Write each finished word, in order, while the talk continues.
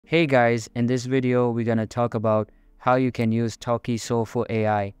Hey guys, in this video we're gonna talk about how you can use Talkie Soulful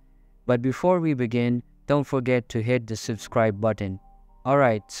AI. But before we begin, don't forget to hit the subscribe button.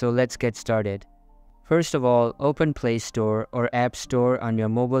 Alright, so let's get started. First of all, open Play Store or App Store on your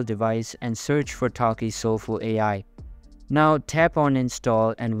mobile device and search for Talkie Soulful AI. Now tap on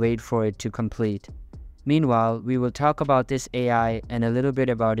install and wait for it to complete. Meanwhile, we will talk about this AI and a little bit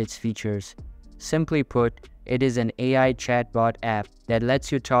about its features. Simply put, it is an AI chatbot app that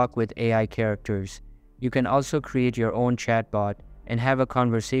lets you talk with AI characters. You can also create your own chatbot and have a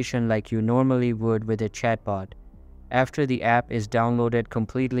conversation like you normally would with a chatbot. After the app is downloaded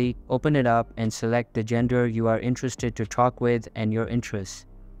completely, open it up and select the gender you are interested to talk with and your interests.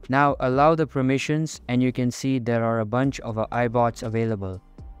 Now allow the permissions and you can see there are a bunch of iBots available.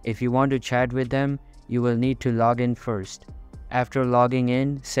 If you want to chat with them, you will need to log in first. After logging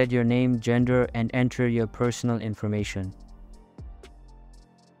in, set your name, gender, and enter your personal information.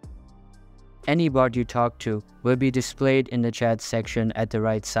 Any bot you talk to will be displayed in the chat section at the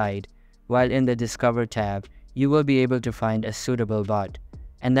right side, while in the Discover tab, you will be able to find a suitable bot.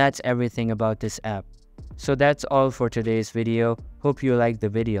 And that's everything about this app. So that's all for today's video. Hope you liked the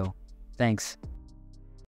video. Thanks.